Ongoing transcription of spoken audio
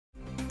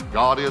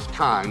God is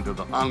kind to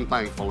the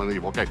unthankful and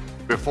evil. Okay,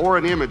 before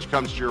an image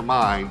comes to your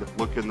mind,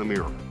 look in the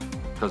mirror.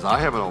 Because I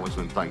haven't always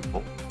been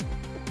thankful.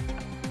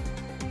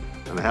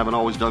 And I haven't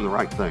always done the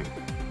right thing.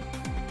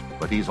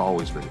 But he's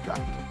always been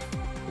kind.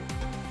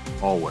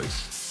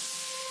 Always.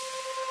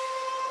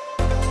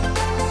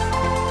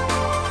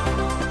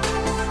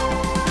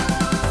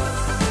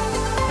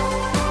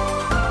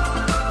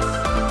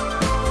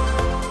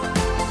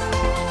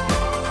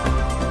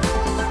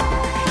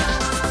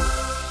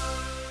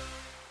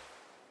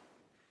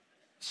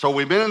 So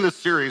we've been in this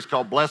series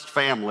called Blessed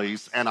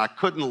Families, and I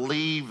couldn't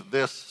leave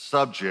this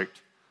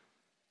subject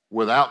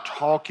without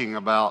talking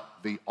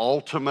about the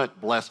ultimate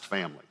blessed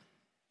family.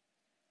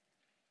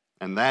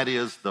 And that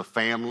is the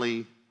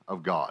family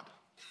of God.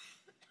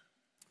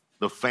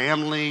 The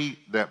family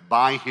that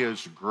by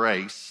his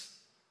grace,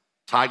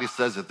 Titus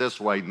says it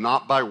this way,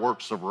 not by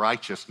works of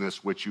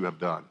righteousness which you have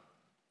done,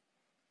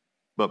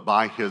 but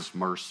by his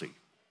mercy,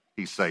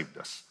 he saved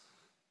us.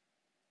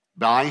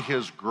 By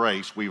his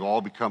grace, we've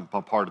all become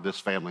a part of this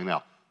family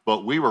now.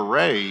 But we were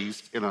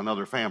raised in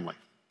another family.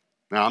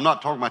 Now, I'm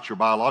not talking about your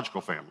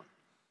biological family.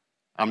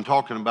 I'm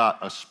talking about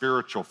a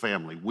spiritual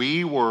family.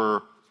 We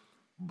were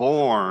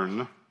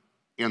born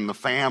in the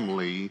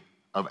family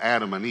of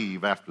Adam and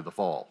Eve after the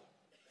fall.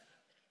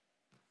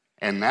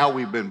 And now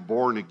we've been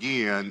born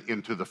again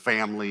into the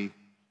family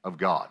of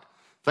God.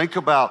 Think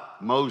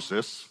about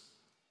Moses,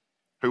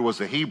 who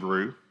was a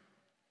Hebrew,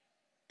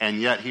 and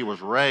yet he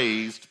was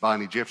raised by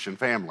an Egyptian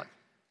family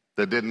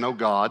that didn't know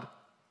God,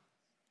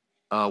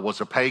 was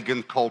a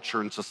pagan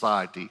culture and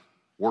society,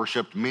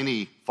 worshiped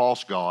many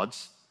false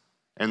gods,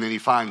 and then he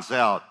finds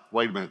out,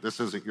 wait a minute, this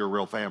isn't your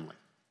real family.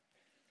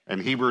 And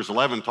Hebrews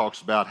 11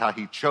 talks about how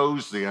he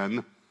chose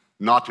then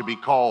not to be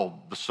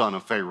called the son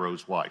of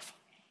Pharaoh's wife,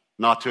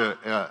 not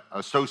to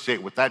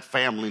associate with that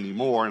family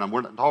anymore. And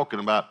we're not talking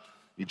about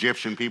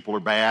Egyptian people are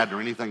bad or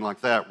anything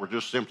like that. We're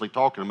just simply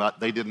talking about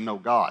they didn't know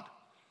God.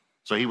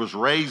 So he was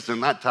raised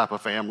in that type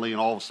of family,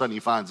 and all of a sudden he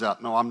finds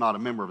out, no, I'm not a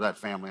member of that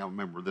family, I'm a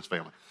member of this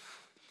family.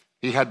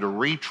 He had to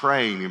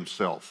retrain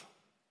himself.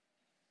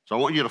 So I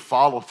want you to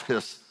follow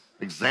this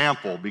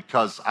example,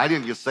 because I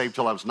didn't get saved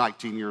till I was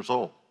 19 years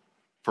old.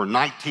 For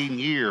 19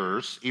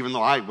 years, even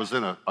though I was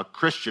in a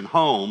Christian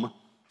home,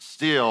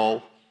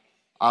 still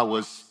I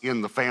was in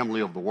the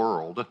family of the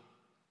world,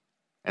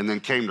 and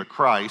then came to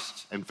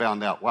Christ and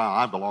found out, wow,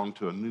 I belong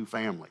to a new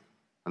family,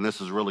 and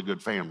this is a really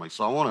good family.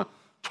 So I want to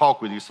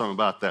talk with you some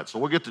about that. So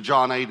we'll get to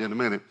John 8 in a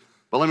minute,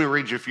 but let me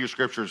read you a few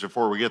scriptures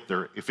before we get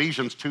there.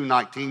 Ephesians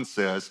 2:19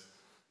 says,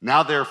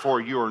 now therefore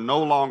you are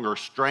no longer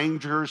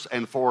strangers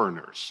and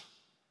foreigners.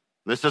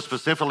 This is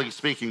specifically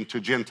speaking to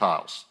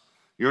Gentiles.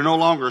 You're no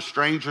longer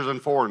strangers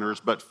and foreigners,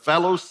 but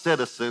fellow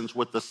citizens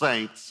with the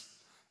saints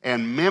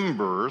and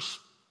members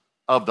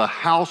of the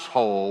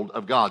household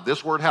of God.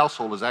 This word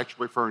household is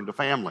actually referring to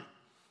family.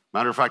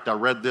 Matter of fact, I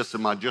read this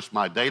in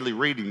my daily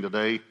reading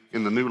today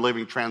in the New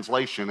Living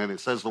Translation, and it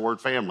says the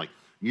word family.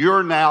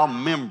 You're now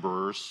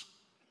members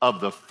of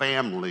the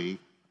family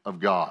of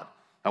God.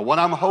 Now, what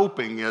I'm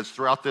hoping is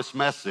throughout this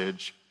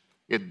message,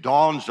 it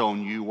dawns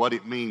on you what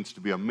it means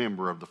to be a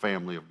member of the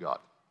family of God,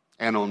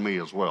 and on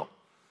me as well.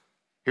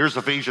 Here's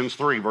Ephesians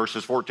 3,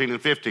 verses 14 and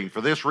 15.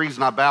 For this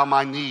reason I bow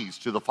my knees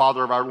to the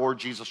Father of our Lord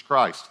Jesus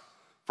Christ,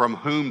 from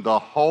whom the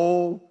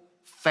whole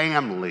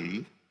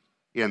family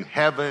in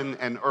heaven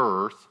and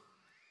earth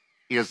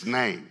is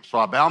named. So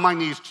I bow my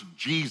knees to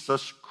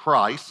Jesus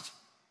Christ,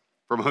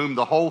 from whom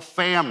the whole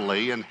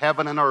family in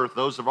heaven and earth,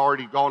 those have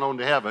already gone on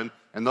to heaven,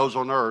 and those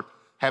on earth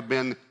have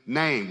been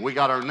named. We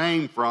got our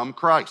name from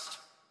Christ.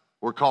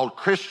 We're called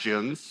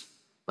Christians.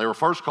 They were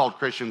first called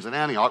Christians in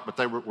Antioch, but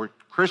they were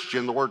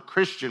Christian. The word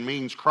Christian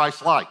means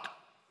Christ-like,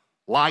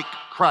 like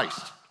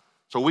Christ.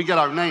 So we get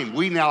our name.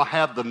 We now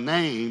have the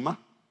name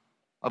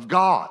of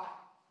God.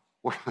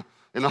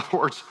 In other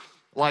words,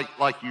 like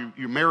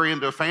you marry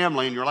into a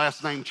family and your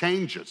last name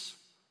changes.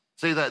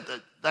 See,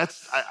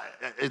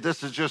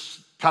 this is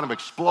just kind of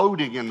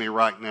exploding in me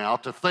right now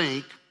to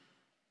think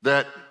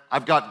that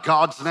I've got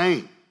God's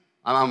name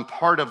and I'm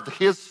part of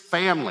his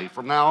family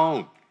from now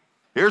on.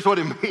 Here's what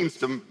it means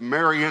to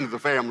marry into the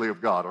family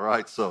of God, all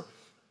right? So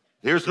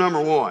here's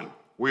number one.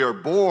 We are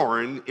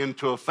born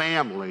into a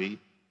family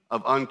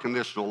of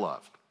unconditional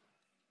love.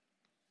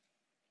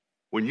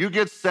 When you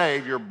get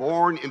saved, you're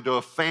born into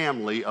a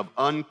family of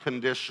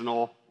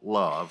unconditional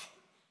love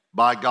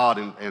by God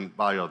and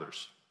by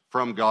others,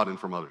 from God and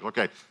from others.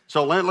 Okay,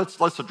 so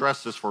let's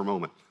address this for a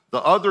moment.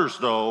 The others,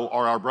 though,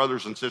 are our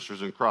brothers and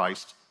sisters in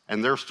Christ,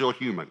 and they're still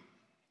human.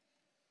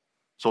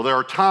 So there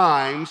are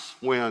times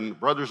when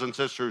brothers and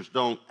sisters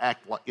don't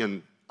act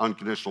in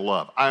unconditional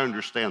love. I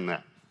understand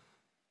that.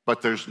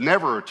 But there's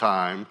never a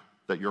time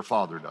that your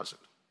Father doesn't.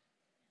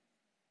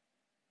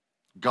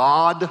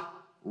 God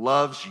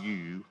loves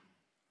you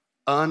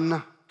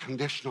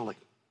unconditionally.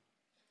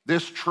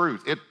 This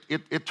truth,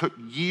 it took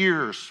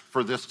years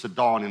for this to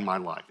dawn in my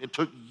life. It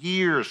took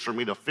years for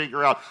me to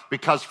figure out,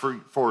 because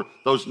for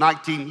those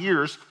 19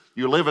 years,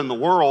 you live in the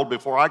world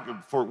before I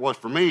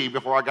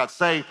got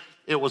saved,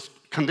 it was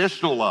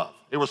conditional love.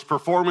 It was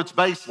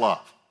performance-based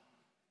love.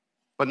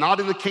 but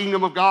not in the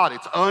kingdom of God.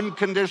 It's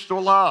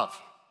unconditional love.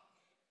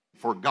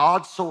 For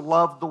God so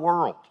loved the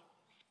world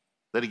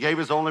that he gave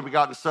his only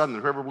begotten Son,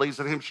 that whoever believes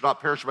in him should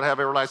not perish but have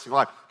everlasting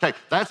life. Okay,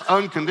 that's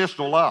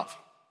unconditional love.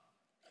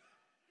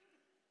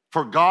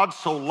 For God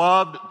so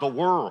loved the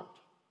world.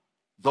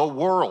 The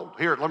world.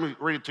 Here, let me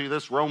read it to you.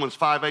 This Romans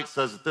 5:8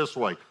 says it this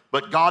way.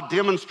 But God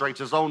demonstrates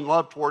his own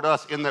love toward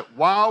us in that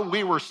while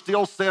we were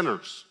still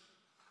sinners,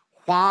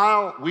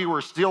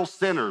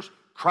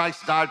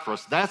 Christ died for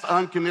us. That's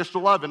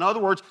unconditional love. In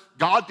other words,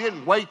 God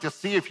didn't wait to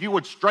see if you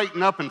would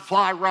straighten up and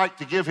fly right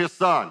to give his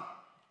Son.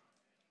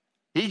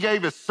 He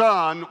gave his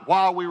Son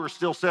while we were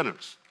still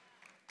sinners,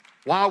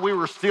 while we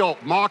were still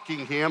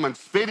mocking him and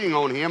spitting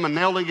on him and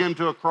nailing him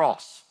to a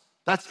cross.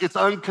 It's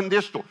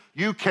unconditional.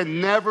 You can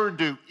never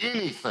do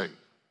anything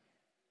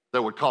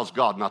that would cause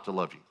God not to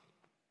love you.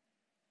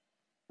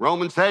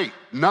 Romans 8,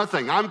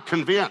 nothing. I'm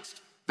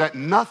convinced that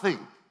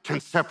nothing can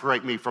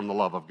separate me from the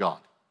love of God.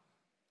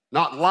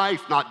 Not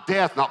life, not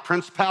death, not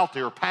principality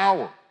or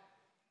power.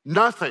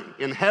 Nothing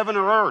in heaven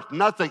or earth,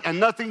 nothing, and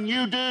nothing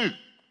you do.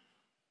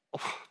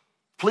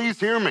 Please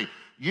hear me.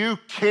 You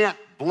can't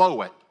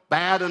blow it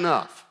bad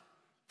enough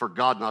for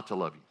God not to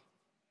love you.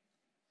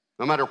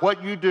 No matter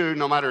what you do,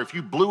 no matter if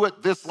you blew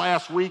it this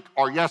last week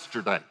or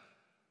yesterday,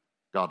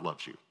 God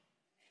loves you.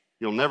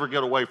 You'll never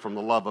get away from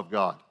the love of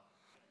God.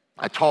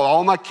 I told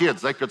all my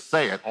kids, they could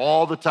say it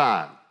all the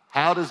time.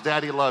 How does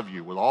Daddy love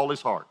you? With all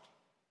his heart.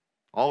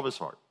 All of his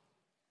heart.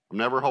 I'm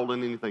never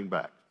holding anything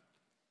back.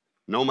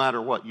 No matter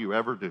what you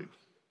ever do.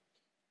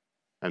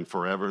 And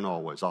forever and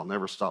always, I'll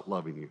never stop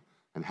loving you.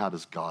 And how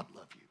does God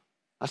love you?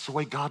 That's the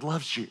way God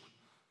loves you.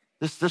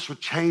 This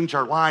would change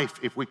our life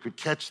if we could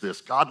catch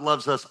this. God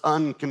loves us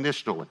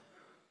unconditionally.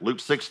 Luke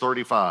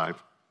 6:35,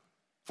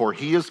 for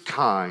he is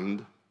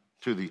kind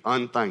to the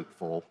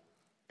unthankful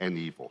and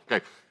evil.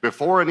 Okay,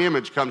 before an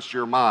image comes to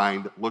your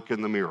mind, look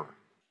in the mirror.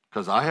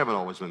 Because I haven't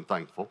always been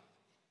thankful.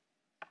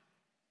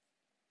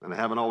 And I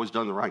haven't always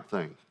done the right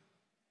thing.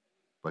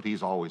 But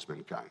he's always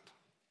been kind.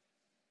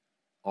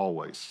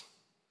 Always.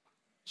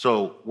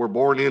 So we're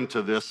born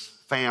into this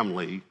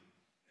family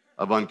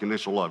of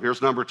unconditional love.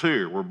 Here's number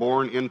 2. We're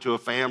born into a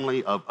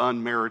family of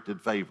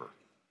unmerited favor.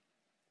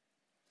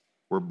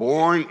 We're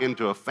born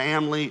into a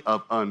family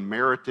of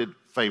unmerited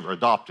favor.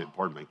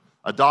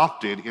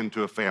 Adopted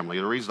into a family.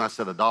 The reason I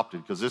said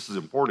adopted, because this is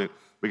important,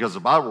 because the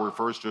Bible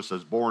refers to us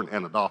as born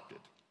and adopted.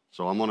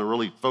 So I'm going to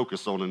really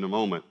focus on in a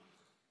moment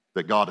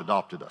that God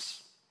adopted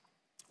us.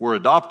 We're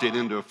adopted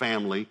into a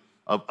family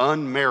of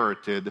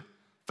unmerited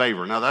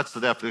favor. Now that's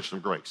the definition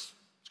of grace.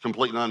 It's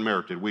completely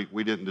unmerited.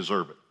 We didn't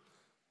deserve it.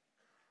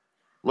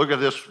 Look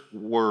at this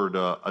word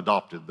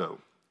adopted, though.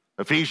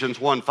 Ephesians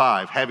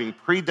 1:5, having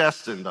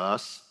predestined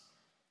us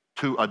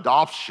to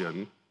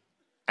adoption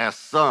as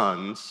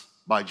sons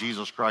by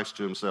Jesus Christ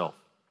to himself.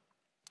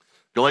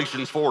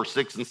 Galatians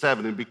 4:6 and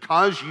 7, and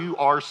because you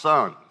are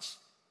sons,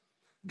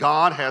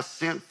 God has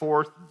sent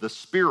forth the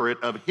Spirit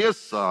of his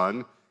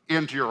Son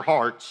into your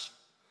hearts,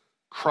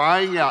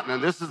 crying out,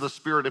 and this is the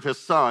Spirit of his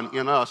Son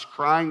in us,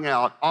 crying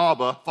out,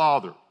 Abba,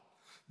 Father.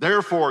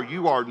 Therefore,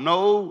 you are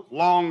no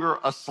longer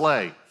a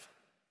slave,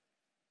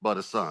 but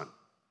a son.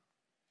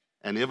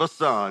 And if a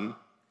son,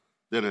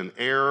 then an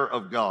heir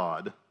of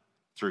God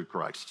through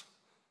Christ.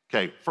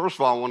 Okay, first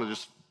of all, I want to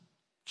just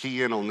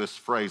key in on this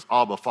phrase,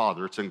 Abba,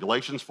 Father. It's in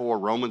Galatians 4,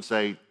 Romans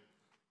 8,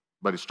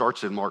 but it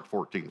starts in Mark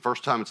 14.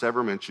 First time it's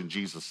ever mentioned,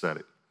 Jesus said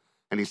it.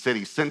 And he said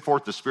he sent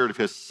forth the Spirit of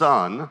his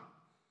Son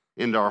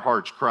into our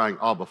hearts, crying,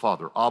 Abba,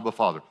 Father, Abba,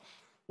 Father.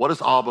 What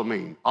does Abba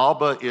mean?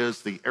 Abba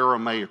is the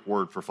Aramaic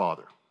word for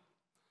father.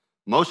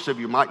 Most of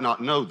you might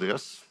not know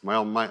this.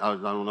 Well, I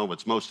don't know if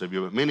it's most of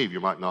you, but many of you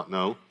might not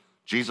know.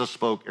 Jesus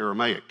spoke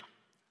Aramaic.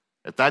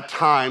 At that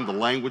time, the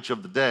language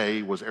of the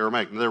day was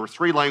Aramaic. Now, there were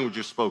 3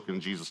 languages spoken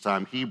in Jesus'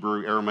 time,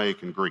 Hebrew,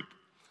 Aramaic, and Greek.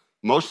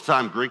 Most of the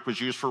time, Greek was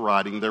used for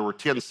writing. There were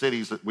 10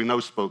 cities that we know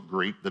spoke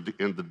Greek,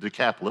 in the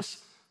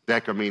Decapolis,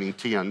 Deca meaning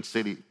 10,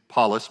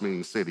 polis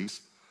meaning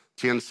cities,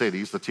 10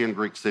 cities. The 10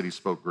 Greek cities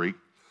spoke Greek.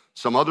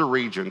 Some other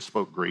regions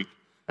spoke Greek,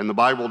 and the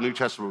Bible, New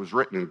Testament, was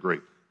written in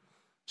Greek.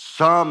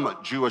 Some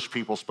Jewish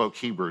people spoke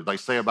Hebrew. They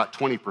say about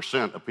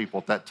 20% of people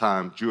at that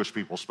time, Jewish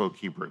people, spoke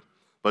Hebrew.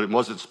 But it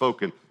wasn't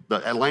spoken. The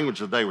language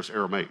of the day was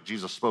Aramaic.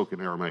 Jesus spoke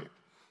in Aramaic.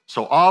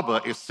 So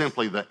Abba is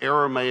simply the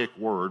Aramaic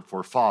word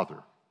for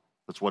father.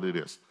 That's what it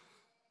is.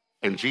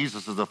 And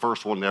Jesus is the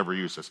first one to ever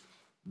use this.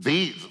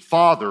 The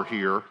father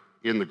here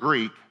in the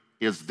Greek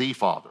is the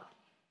father.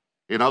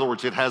 In other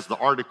words, it has the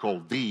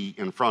article the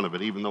in front of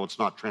it, even though it's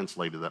not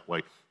translated that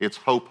way. It's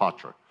ho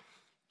patra.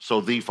 So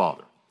the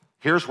father.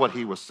 Here's what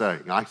he was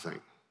saying, I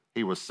think.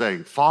 He was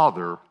saying,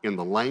 Father, in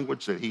the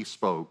language that he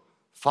spoke,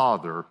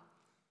 Father,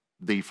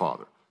 the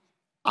Father.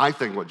 I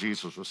think what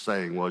Jesus was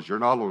saying was, you're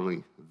not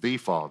only the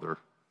Father,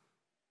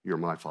 you're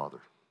my Father.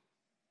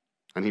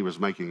 And he was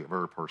making it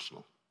very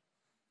personal.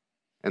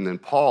 And then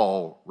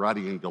Paul,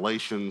 writing in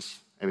Galatians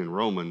and in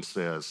Romans,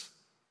 says,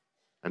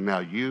 and now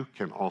you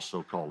can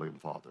also call him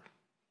Father.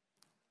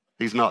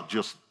 He's not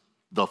just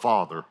the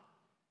Father.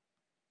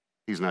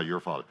 He's now your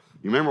Father.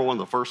 You remember one of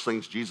the first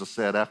things Jesus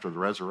said after the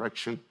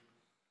resurrection?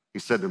 He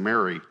said to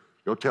Mary,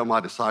 go tell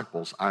my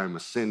disciples I am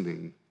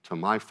ascending to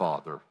my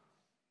Father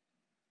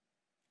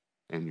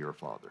and your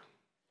Father.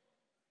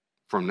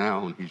 From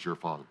now on, he's your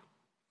Father.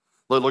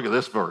 Look at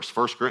this verse,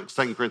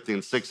 2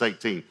 Corinthians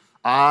 6:18.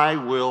 I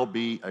will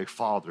be a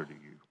father to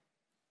you,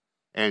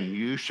 and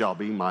you shall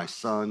be my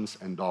sons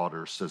and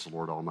daughters, says the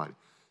Lord Almighty.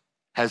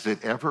 Has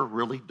it ever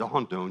really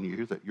dawned on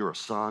you that you're a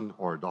son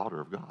or a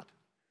daughter of God?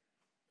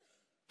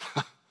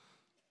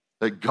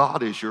 That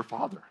God is your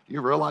father. Do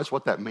you realize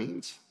what that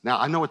means? Now,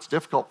 I know it's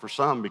difficult for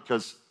some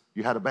because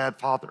you had a bad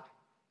father.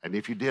 And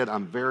if you did,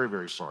 I'm very,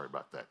 very sorry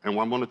about that. And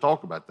I'm going to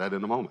talk about that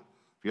in a moment.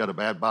 If you had a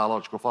bad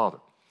biological father.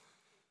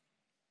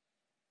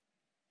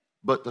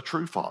 But the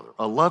true father,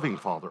 a loving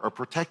father, a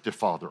protective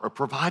father, a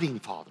providing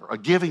father, a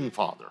giving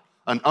father,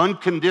 an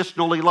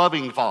unconditionally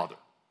loving father,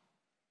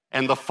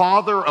 and the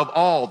Father of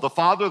all, the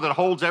Father that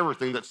holds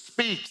everything, that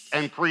speaks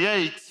and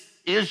creates,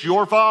 is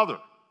your Father.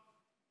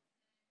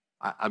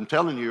 I'm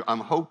telling you, I'm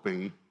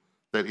hoping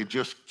that it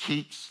just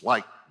keeps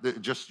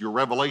just your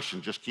revelation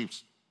just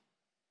keeps,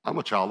 I'm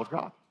a child of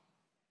God.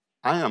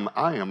 I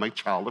am a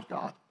child of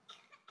God.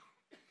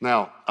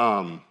 Now,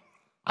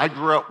 I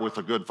grew up with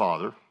a good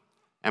father,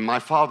 and my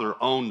father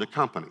owned the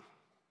company.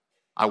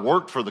 I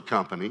worked for the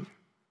company,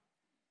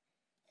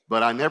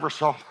 but I never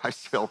saw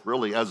myself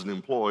really as an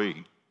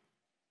employee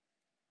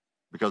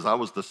because I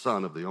was the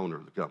son of the owner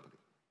of the company.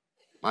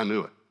 I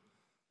knew it.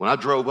 When I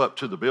drove up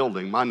to the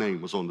building, my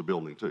name was on the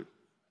building too.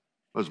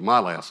 It was my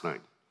last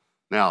name.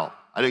 Now,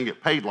 I didn't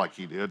get paid like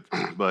he did,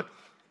 but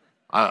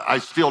I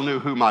still knew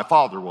who my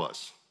father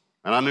was.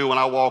 And I knew when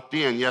I walked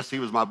in, yes, he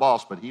was my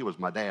boss, but he was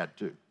my dad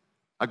too.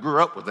 I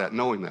grew up with that,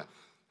 knowing that.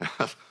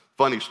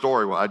 Funny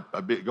story, well,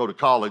 I'd go to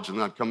college and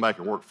then I'd come back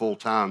and work full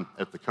time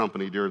at the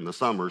company during the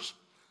summers.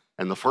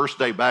 And the first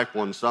day back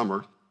one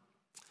summer,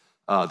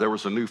 there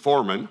was a new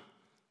foreman,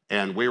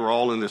 and we were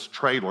all in this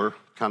trailer,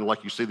 kind of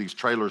like you see these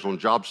trailers on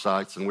job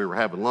sites, and we were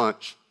having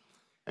lunch.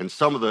 And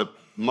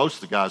most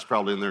of the guys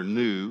probably in there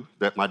knew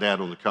that my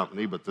dad owned the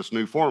company, but this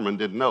new foreman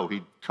didn't know.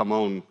 He'd come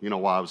on,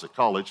 while I was at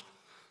college.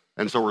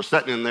 And so we're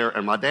sitting in there,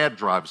 and my dad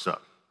drives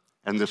up.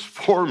 And this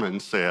foreman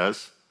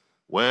says,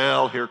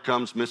 well, here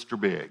comes Mr.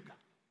 Big.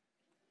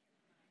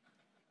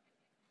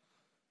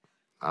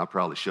 I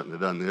probably shouldn't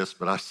have done this,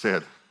 but I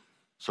said,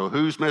 so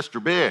who's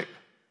Mr. Big?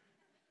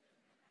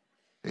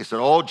 He said,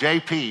 oh,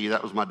 JP,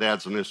 that was my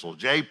dad's initial,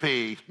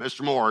 JP,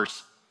 Mr.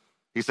 Morris.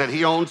 He said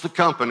he owns the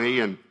company,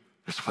 and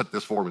that's what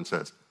this foreman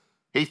says.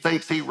 He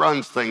thinks he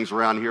runs things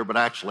around here, but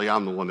actually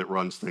I'm the one that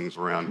runs things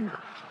around here.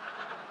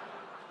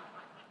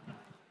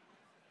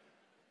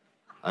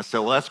 I said,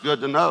 well, that's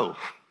good to know.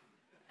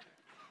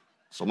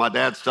 So my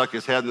dad stuck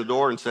his head in the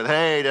door and said,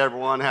 hey,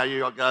 everyone, how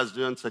you guys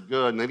doing? I said,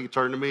 good. And then he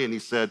turned to me and he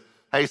said,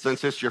 hey,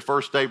 since it's your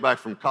first day back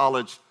from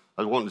college,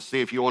 I wanted to see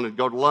if you wanted to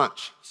go to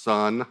lunch,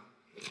 son.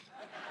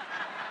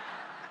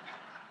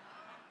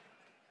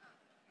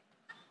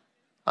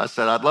 I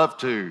said, I'd love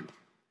to,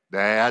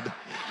 Dad.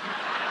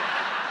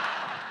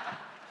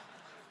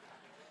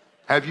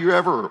 Have you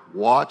ever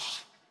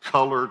watched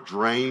color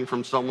drain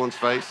from someone's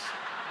face?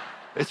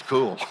 It's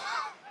cool.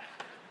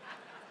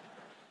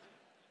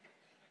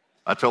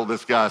 I told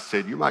this guy, I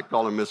said, you might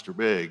call him Mr.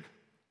 Big.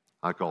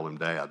 I call him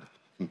Dad.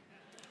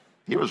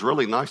 He was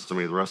really nice to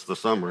me the rest of the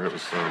summer. It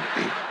was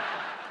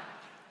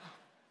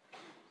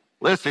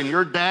Listen,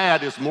 your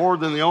dad is more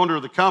than the owner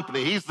of the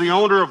company. He's the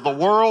owner of the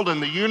world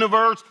and the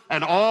universe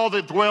and all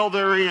that dwell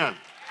therein.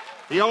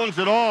 He owns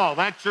it all.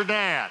 That's your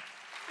dad.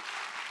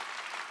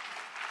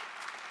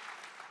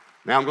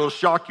 Now, I'm going to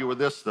shock you with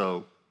this,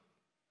 though.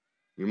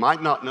 You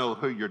might not know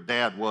who your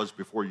dad was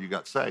before you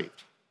got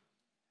saved.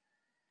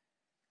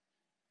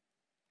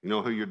 You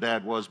know who your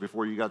dad was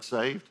before you got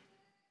saved?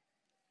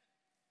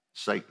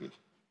 Satan. Of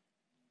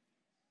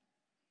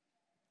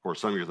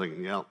course, some of you are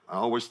thinking, yeah, I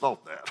always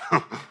thought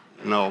that.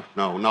 No,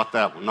 not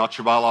that one. Not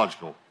your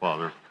biological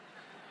father.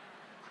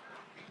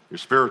 Your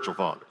spiritual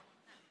father.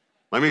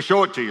 Let me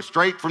show it to you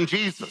straight from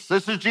Jesus.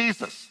 This is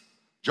Jesus.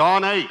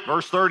 John 8,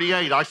 verse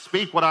 38. I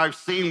speak what I've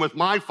seen with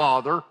my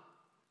Father,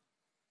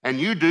 and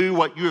you do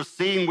what you have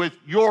seen with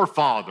your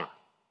father.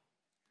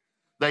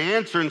 They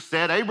answered and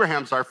said,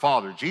 Abraham's our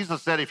father.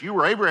 Jesus said, if you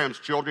were Abraham's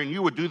children,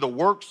 you would do the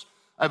works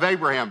of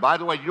Abraham. By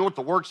the way, you know what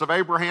the works of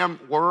Abraham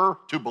were?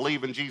 To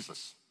believe in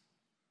Jesus.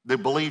 They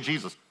believe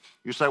Jesus.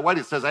 You say, wait,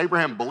 it says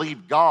Abraham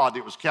believed God,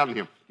 it was counted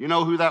him. You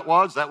know who that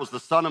was? That was the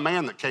Son of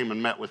Man that came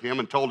and met with him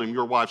and told him,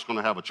 your wife's going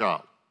to have a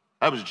child.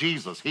 That was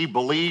Jesus. He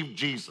believed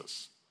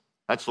Jesus.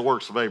 That's the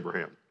works of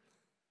Abraham.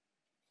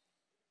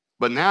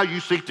 But now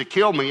you seek to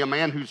kill me, a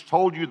man who's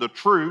told you the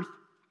truth,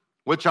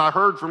 which I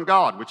heard from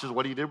God, which is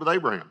what he did with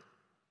Abraham.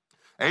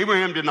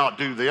 Abraham did not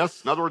do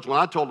this. In other words, when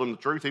I told him the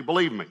truth, he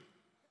believed me.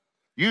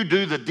 You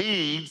do the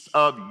deeds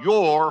of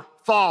your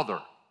father.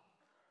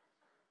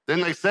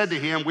 Then they said to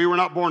him, we were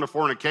not born of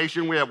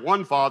fornication. We have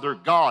one father,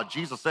 God.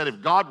 Jesus said,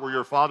 if God were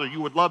your father,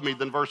 you would love me.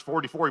 Then verse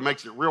 44, he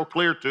makes it real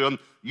clear to him,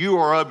 you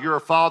are of your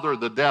father,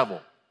 the devil.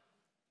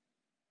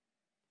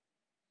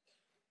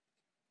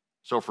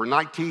 So for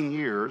 19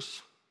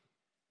 years,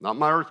 not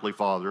my earthly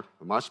father,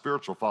 but my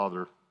spiritual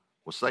father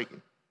was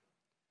Satan.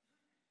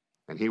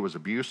 And he was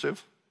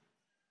abusive,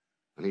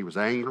 and he was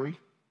angry.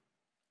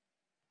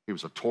 He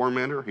was a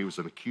tormentor. He was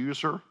an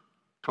accuser.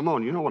 Come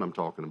on, you know what I'm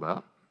talking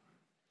about.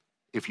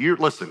 If you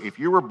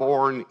were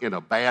born in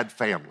a bad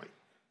family,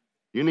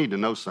 you need to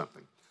know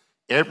something.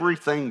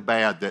 Everything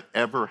bad that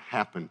ever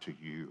happened to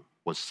you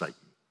was Satan.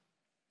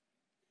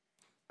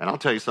 And I'll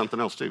tell you something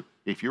else too.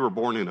 If you were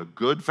born in a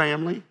good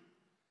family,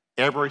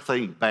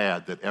 everything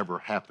bad that ever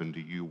happened to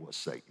you was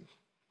Satan.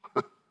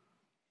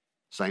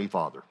 Same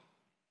father.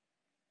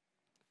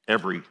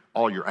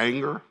 All your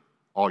anger,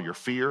 all your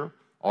fear,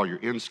 all your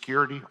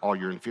insecurity, all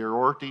your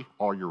inferiority,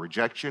 all your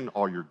rejection,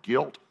 all your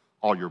guilt,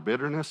 all your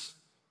bitterness,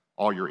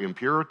 all your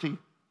impurity,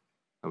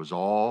 it was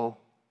all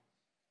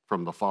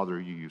from the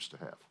father you used to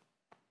have.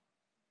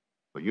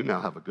 But you now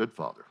have a good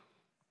father,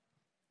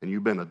 and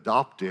you've been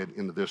adopted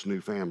into this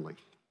new family.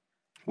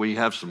 We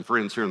have some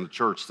friends here in the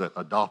church that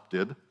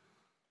adopted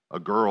a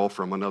girl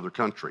from another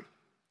country.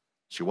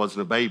 She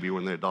wasn't a baby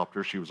when they adopted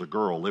her. She was a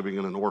girl living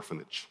in an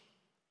orphanage.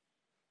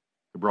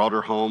 They brought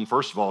her home.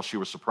 First of all, she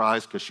was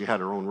surprised because she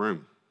had her own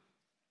room.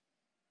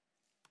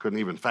 Couldn't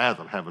even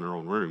fathom having her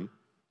own room.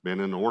 Been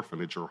in an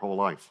orphanage her whole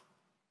life.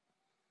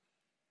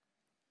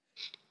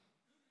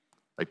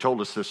 They told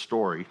us this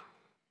story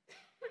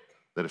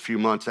that a few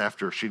months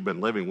after she'd been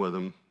living with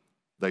them,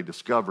 they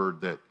discovered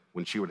that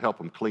when she would help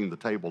them clean the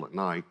table at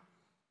night,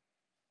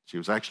 she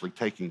was actually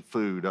taking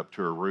food up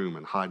to her room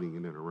and hiding it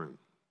in her room.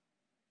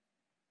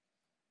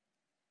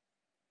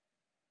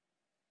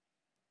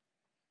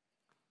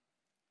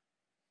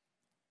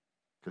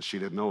 Because she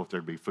didn't know if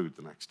there'd be food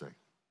the next day.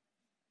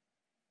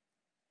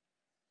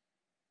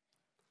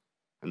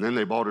 And then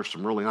they bought her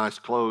some really nice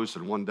clothes,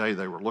 and one day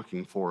they were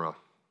looking for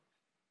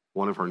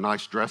one of her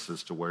nice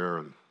dresses to wear,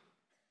 and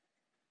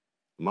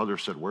the mother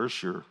said, where's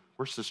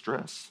this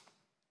dress?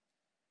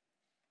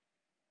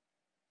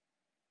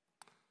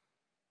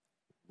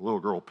 The little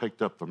girl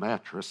picked up the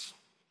mattress,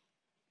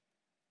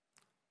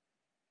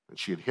 and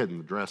she had hidden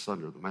the dress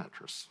under the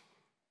mattress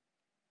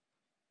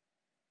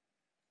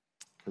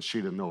because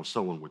she didn't know if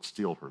someone would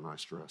steal her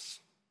nice dress.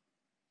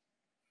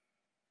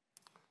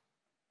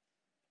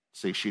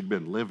 See, she'd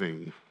been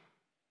living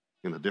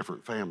in a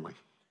different family.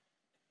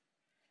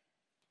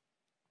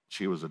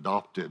 She was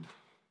adopted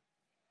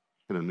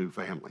in a new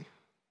family.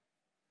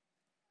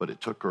 But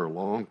it took her a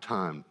long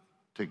time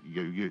to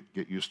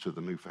get used to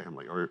the new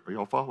family. Are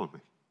y'all following me?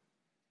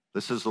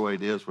 This is the way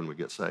it is when we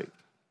get saved.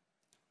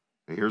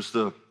 And here's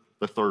the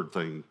third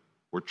thing.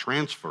 We're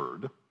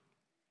transferred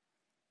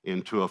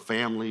into a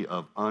family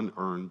of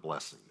unearned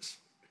blessings.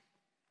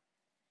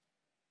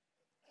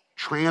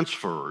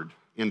 Transferred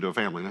into a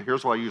family. Now,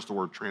 here's why I use the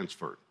word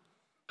transferred.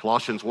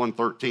 Colossians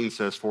 1:13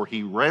 says, for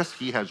he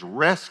has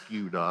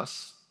rescued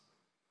us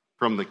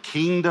from the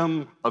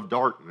kingdom of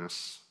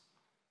darkness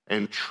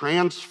and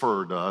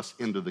transferred us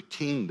into the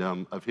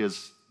kingdom of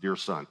his dear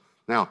son.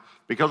 Now,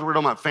 because we're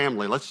talking about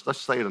family, let's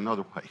say it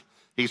another way.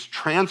 He's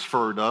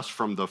transferred us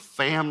from the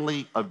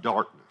family of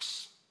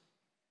darkness.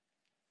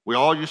 We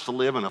all used to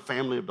live in a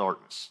family of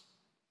darkness.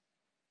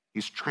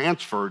 He's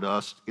transferred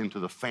us into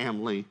the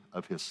family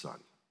of his son.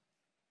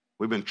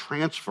 We've been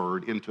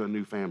transferred into a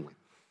new family.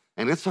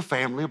 And it's a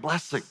family of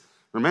blessing.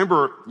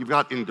 Remember, you've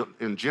got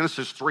in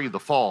Genesis 3, the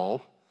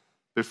fall.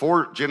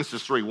 Before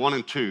Genesis 3, 1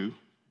 and 2,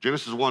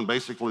 Genesis 1,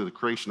 basically the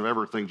creation of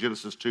everything.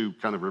 Genesis 2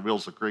 kind of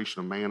reveals the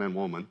creation of man and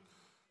woman.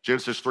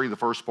 Genesis 3, the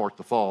first part,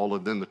 the fall,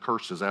 and then the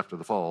curses after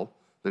the fall.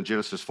 Then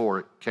Genesis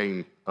 4,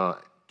 Cain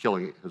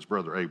killing his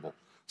brother Abel.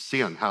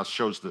 Sin,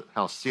 shows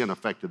how sin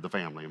affected the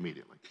family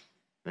immediately.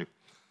 Okay?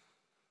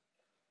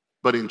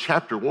 But in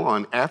chapter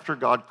 1, after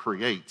God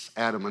creates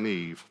Adam and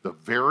Eve, the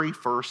very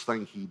first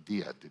thing he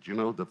did you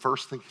know the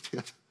first thing he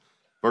did?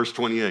 Verse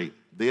 28,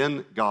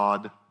 then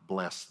God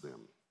blessed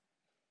them.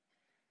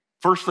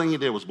 First thing he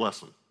did was bless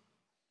them.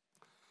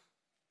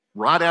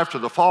 Right after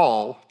the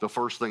fall, the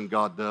first thing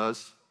God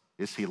does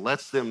is he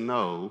lets them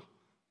know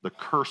the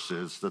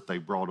curses that they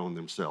brought on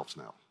themselves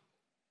now.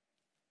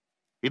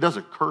 He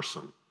doesn't curse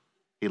them.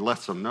 He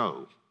lets them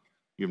know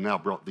you've now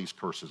brought these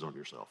curses on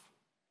yourself.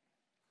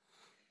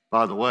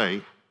 By the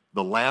way,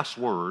 the last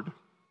word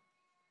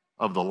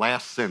of the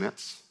last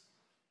sentence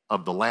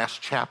of the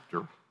last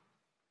chapter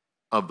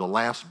of the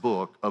last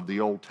book of the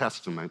Old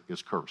Testament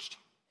is cursed.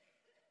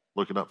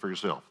 Look it up for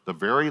yourself. The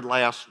very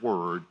last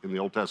word in the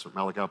Old Testament,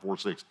 Malachi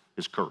 4:6,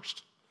 is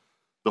cursed.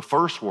 The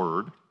first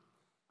word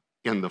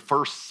in the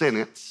first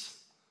sentence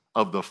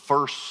of the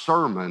first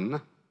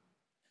sermon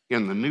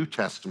in the New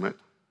Testament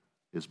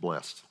is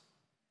blessed.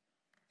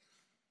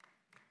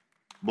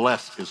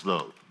 Blessed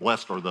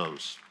are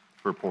those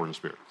who are poor in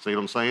spirit. See what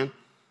I'm saying?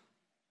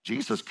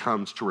 Jesus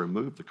comes to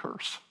remove the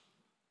curse.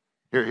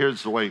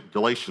 Here's the way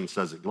Galatians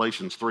says it.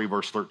 Galatians 3,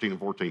 verse 13 and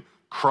 14.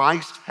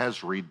 Christ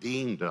has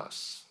redeemed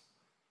us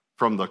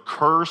from the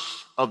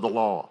curse of the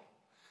law,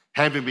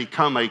 having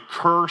become a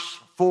curse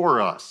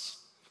for us.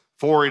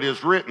 For it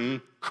is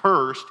written,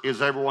 cursed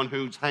is everyone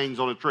who hangs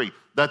on a tree,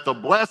 that the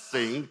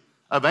blessing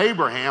of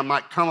Abraham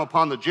might come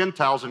upon the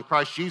Gentiles in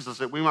Christ Jesus,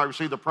 that we might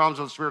receive the promise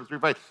of the Spirit through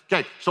faith.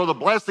 Okay, so the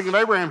blessing of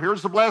Abraham,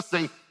 here's the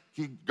blessing.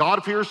 God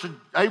appears to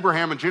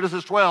Abraham in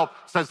Genesis 12,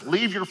 says,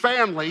 leave your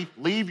family,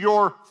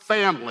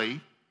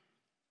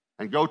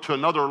 and go to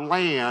another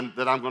land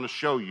that I'm going to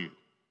show you.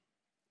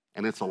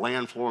 And it's a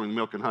land flowing with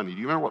milk and honey. Do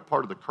you remember what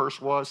part of the curse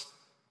was?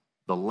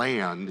 The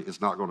land is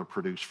not going to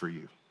produce for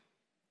you.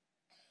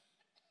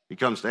 He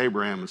comes to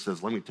Abraham and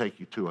says, let me take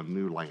you to a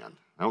new land.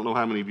 I don't know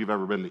how many of you have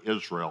ever been to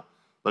Israel,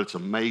 but it's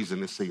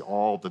amazing to see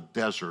all the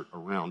desert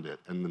around it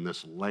and then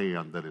this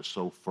land that is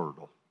so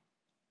fertile.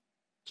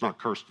 It's not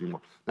cursed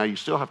anymore. Now, you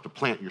still have to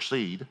plant your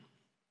seed.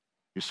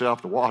 You still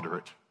have to water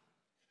it,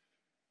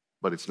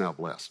 but it's now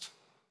blessed.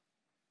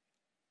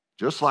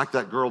 Just like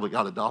that girl that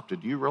got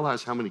adopted, do you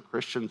realize how many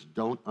Christians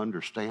don't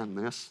understand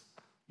this?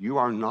 You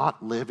are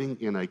not living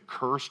in a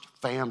cursed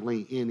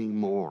family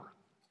anymore.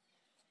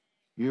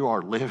 You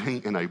are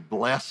living in a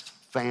blessed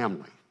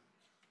family,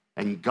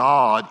 and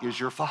God is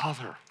your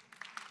Father.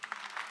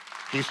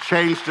 He's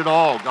changed it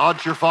all.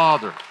 God's your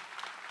Father.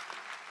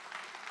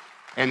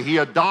 And He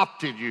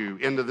adopted you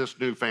into this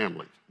new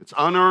family. It's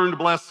unearned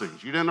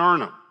blessings. You didn't earn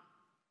them.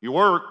 You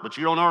work, but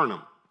you don't earn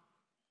them.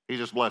 He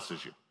just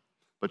blesses you.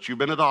 But you've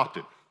been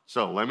adopted.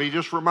 So let me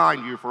just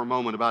remind you for a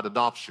moment about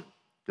adoption,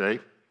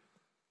 okay?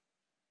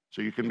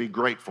 So you can be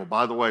grateful.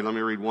 By the way, let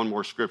me read one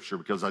more scripture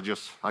because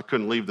I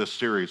couldn't leave this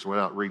series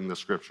without reading this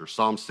scripture.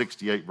 Psalm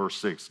 68, verse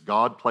 6.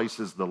 God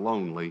places the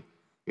lonely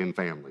in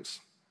families.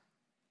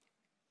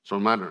 So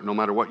no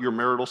matter what your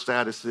marital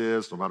status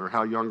is, no matter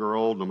how young or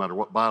old, no matter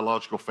what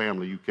biological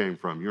family you came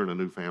from, you're in a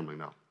new family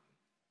now.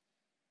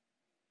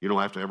 You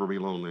don't have to ever be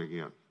lonely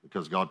again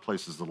because God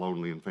places the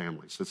lonely in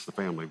families. It's the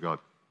family of God.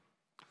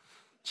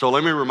 So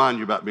let me remind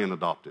you about being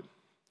adopted.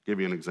 Give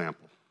you an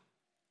example.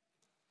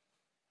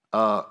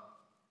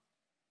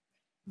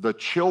 The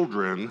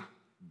children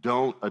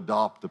don't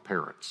adopt the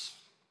parents.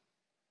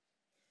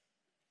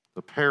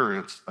 The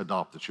parents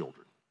adopt the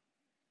children.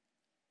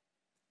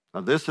 Now,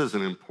 this is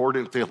an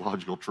important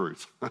theological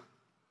truth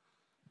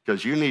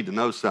because you need to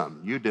know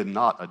something. You did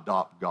not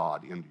adopt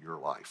God into your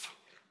life.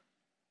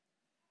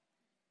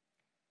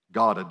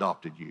 God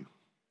adopted you.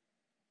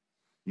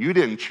 You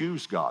didn't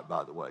choose God,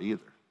 by the way,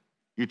 either.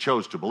 You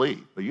chose to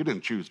believe, but you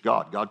didn't choose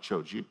God. God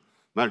chose you.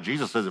 Matter,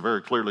 Jesus says it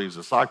very clearly to his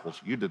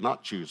disciples, you did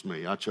not choose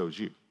me, I chose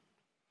you.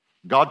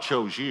 God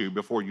chose you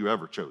before you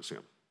ever chose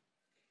him.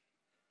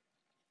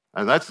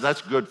 And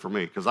that's good for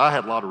me because I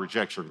had a lot of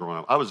rejection growing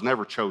up. I was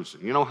never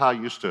chosen. You know how I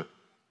used to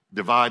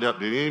divide up?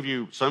 Did any of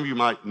you, some of you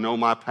might know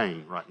my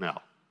pain right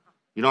now.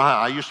 You know how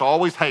I used to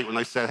always hate when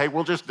they said, hey,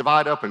 we'll just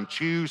divide up and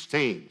choose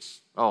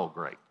teams. Oh,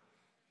 great.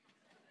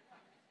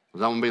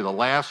 Because I'm going to be the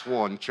last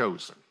one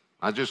chosen.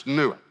 I just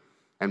knew it.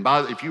 And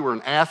if you were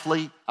an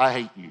athlete, I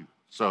hate you.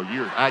 So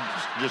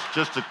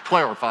just to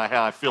clarify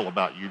how I feel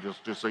about you,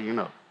 just so you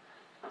know.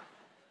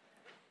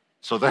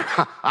 So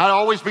I'd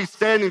always be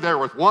standing there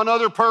with one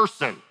other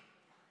person.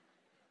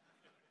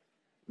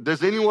 Can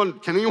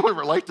anyone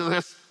relate to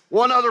this?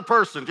 One other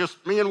person,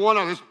 just me and one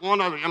other,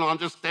 I'm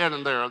just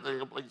standing there. I'm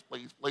thinking,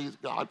 please,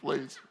 God,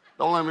 please.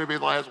 Don't let me be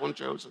the last one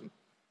chosen.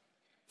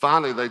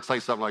 Finally, they'd say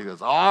something like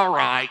this. All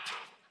right,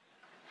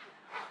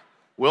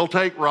 we'll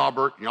take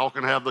Robert, and y'all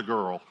can have the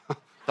girl.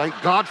 Thank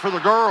God for the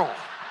girl.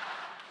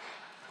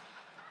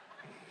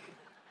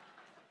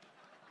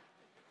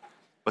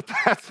 But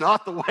that's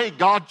not the way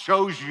God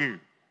chose you.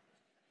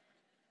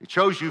 He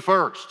chose you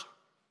first.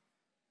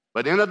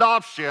 But in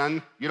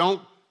adoption, you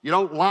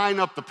don't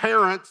line up the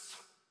parents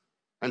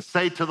and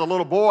say to the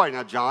little boy,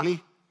 now,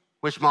 Johnny,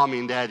 which mommy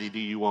and daddy do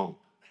you want?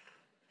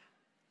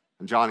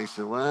 And Johnny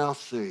said, well,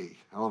 see,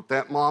 I want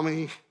that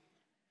mommy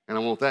and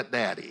I want that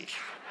daddy.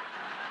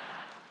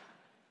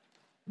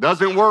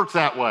 Doesn't work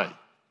that way.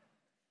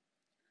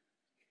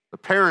 The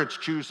parents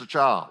choose the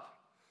child.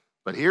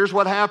 But here's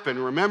what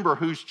happened. Remember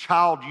whose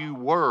child you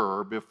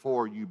were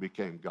before you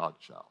became God's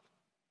child.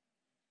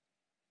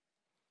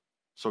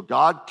 So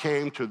God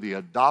came to the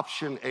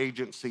adoption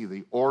agency,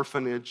 the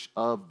orphanage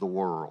of the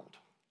world.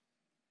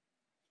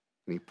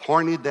 And he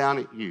pointed down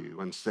at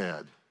you and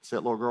said, see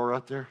that little girl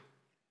right there?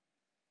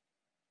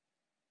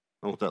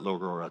 I want that little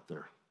girl right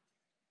there.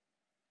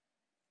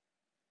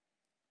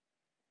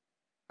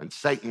 And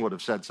Satan would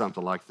have said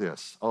something like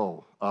this. I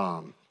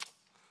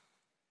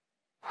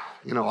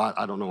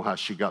don't know how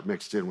she got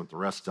mixed in with the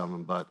rest of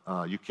them, but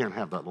you can't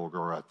have that little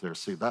girl right there.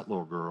 See, that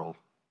little girl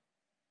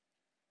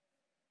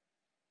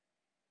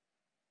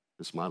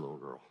is my little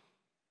girl.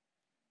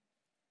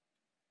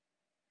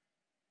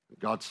 And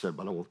God said,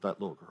 but I want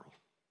that little girl.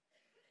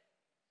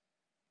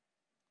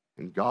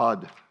 And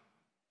God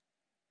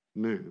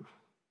knew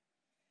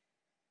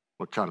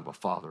what kind of a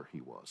father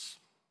he was.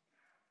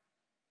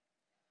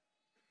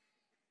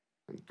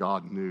 And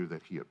God knew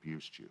that he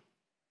abused you.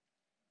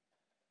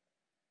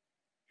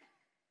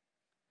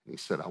 And he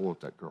said, I want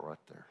that girl right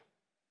there.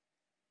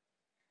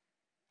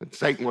 And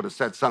Satan would have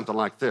said something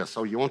like this.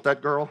 Oh, you want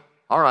that girl?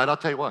 All right, I'll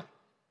tell you what.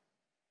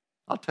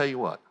 I'll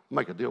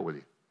make a deal with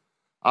you.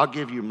 I'll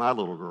give you my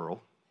little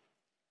girl.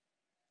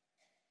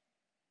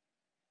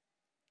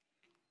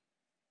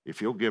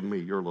 if you'll give me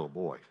your little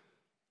boy,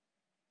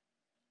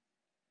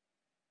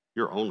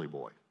 your only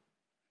boy.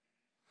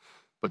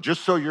 But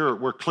just so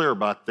we're clear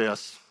about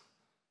this,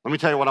 let me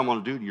tell you what I'm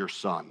going to do to your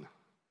son.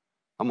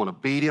 I'm going to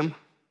beat him,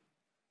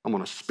 I'm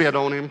going to spit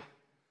on him,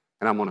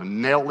 and I'm going to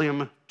nail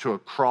him to a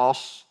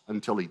cross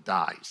until he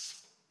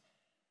dies.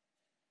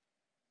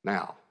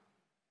 Now,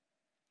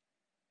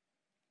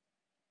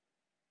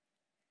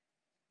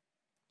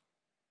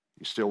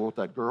 you still want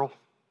that girl?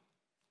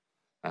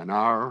 And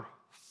our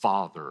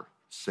Father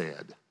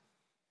said,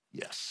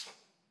 yes,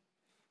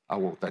 I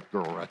want that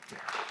girl right there.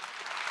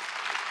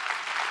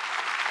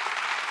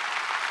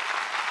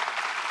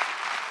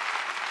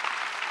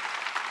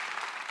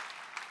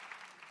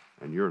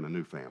 And you're in a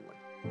new family.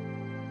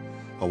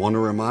 I want to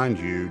remind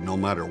you, no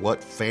matter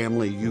what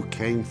family you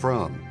came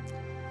from,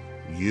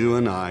 you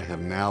and I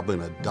have now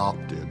been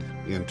adopted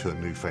into a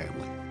new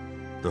family,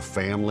 the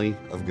family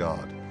of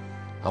God.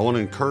 I want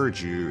to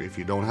encourage you, if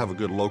you don't have a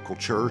good local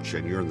church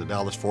and you're in the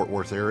Dallas-Fort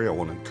Worth area, I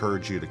want to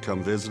encourage you to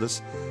come visit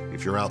us.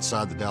 If you're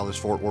outside the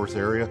Dallas-Fort Worth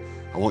area,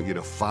 I want you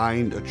to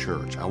find a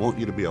church. I want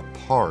you to be a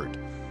part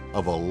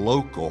of a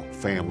local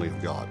family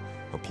of God,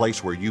 a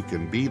place where you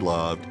can be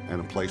loved and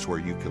a place where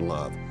you can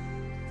love.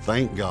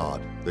 Thank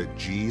God that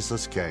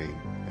Jesus came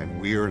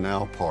and we are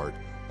now part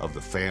of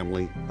the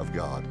family of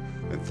God.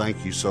 And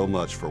thank you so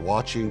much for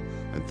watching,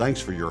 and thanks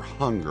for your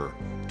hunger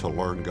to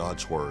learn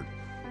God's Word.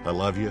 I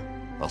love you.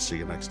 I'll see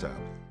you next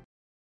time.